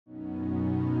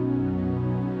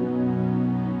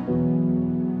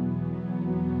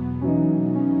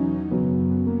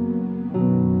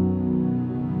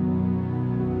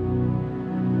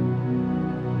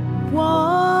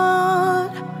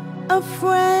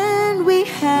friend we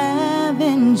have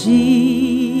in Jesus,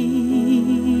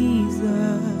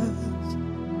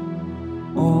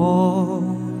 all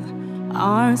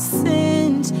our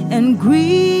sins and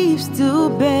griefs to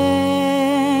bear.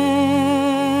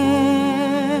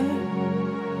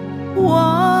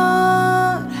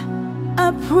 What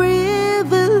a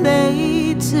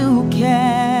privilege to carry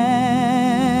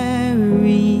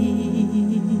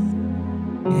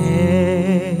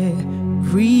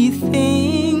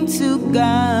everything to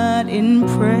God in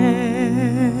prayer.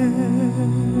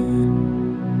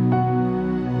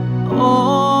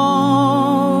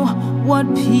 Oh,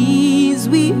 what peace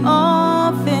we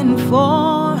often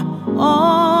for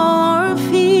our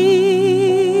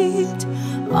feet.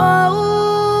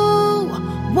 Oh,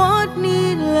 what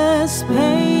needless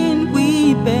pain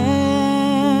we bear.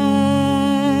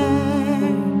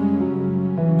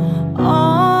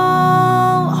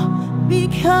 All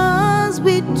because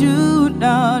we do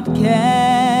not carry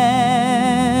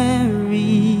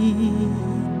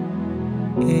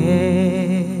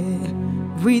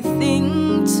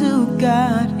everything to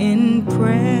God in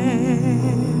prayer.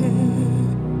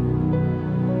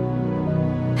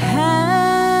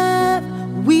 Have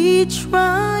we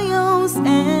trials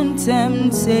and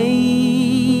temptations?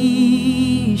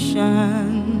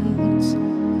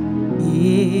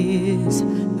 Is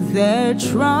there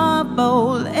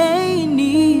trouble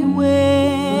anywhere?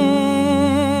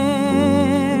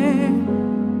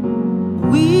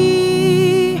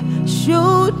 We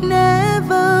should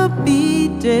never be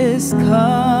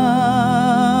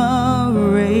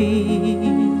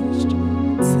discouraged.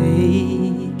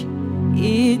 Take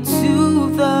it to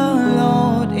the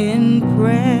Lord in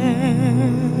prayer.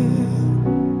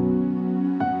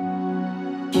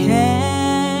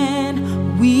 Can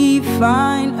we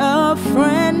find a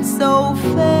friend so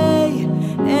faithful,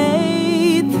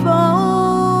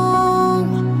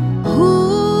 who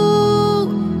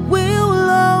will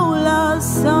all our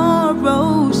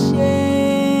sorrow share?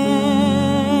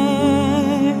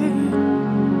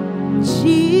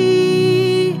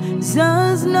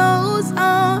 Jesus knows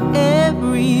our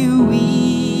every weakness.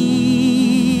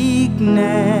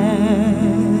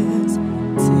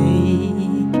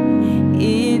 Take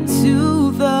it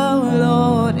to the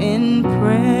Lord in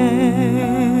prayer.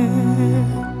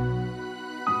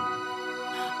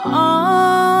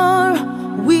 Are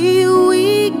we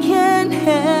weak and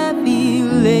heavy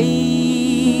laden,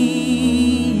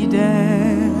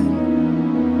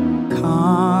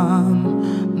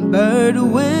 cumbered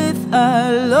with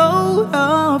a load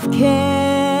of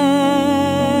care?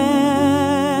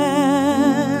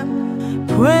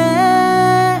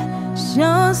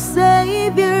 Precious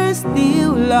Savior,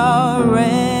 still our refuge.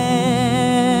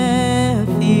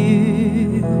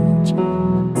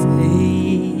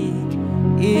 Take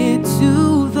it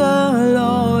to the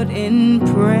Lord in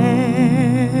prayer.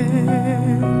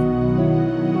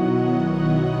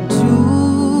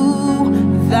 Do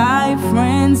thy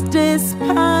friends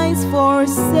despise,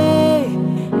 forsake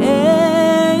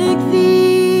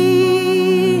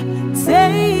thee?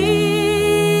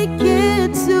 Take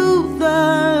it to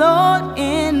the Lord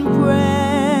in prayer.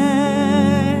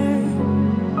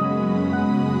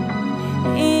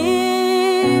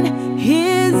 In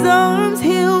His arms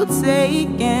He'll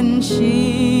take and shield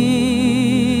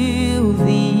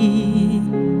thee.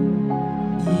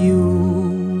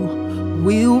 You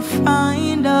will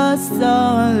find a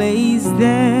solace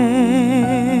there.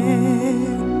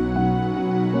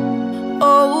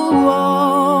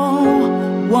 Oh,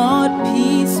 what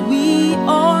peace we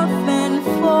often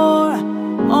for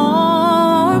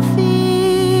our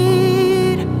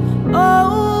feet.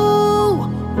 Oh,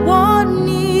 what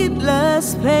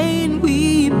needless pain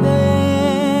we bear.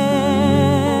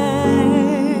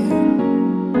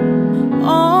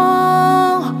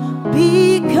 All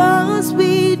because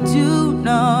we do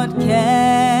not carry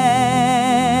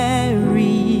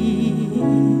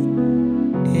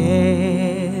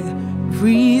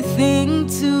everything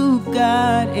to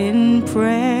God in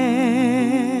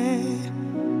prayer.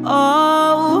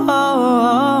 Oh,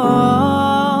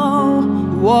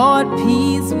 what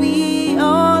peace we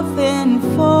often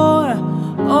for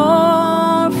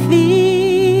our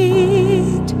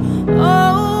feet.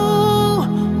 Oh,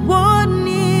 what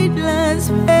needless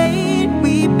pain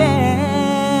we bear.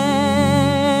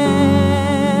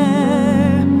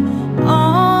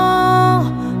 All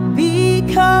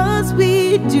because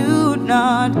we do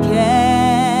not carry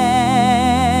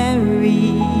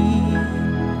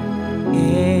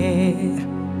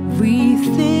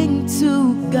everything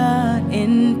to God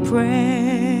in prayer.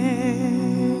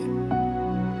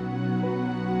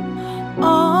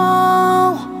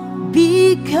 All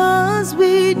because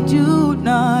we do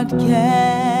not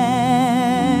carry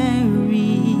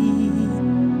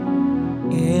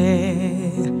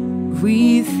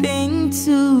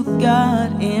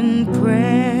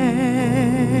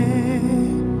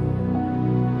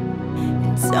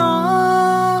it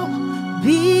all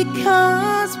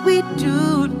because we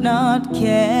do not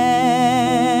carry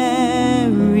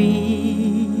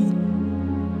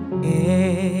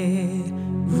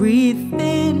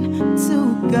everything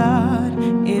to God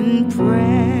in prayer.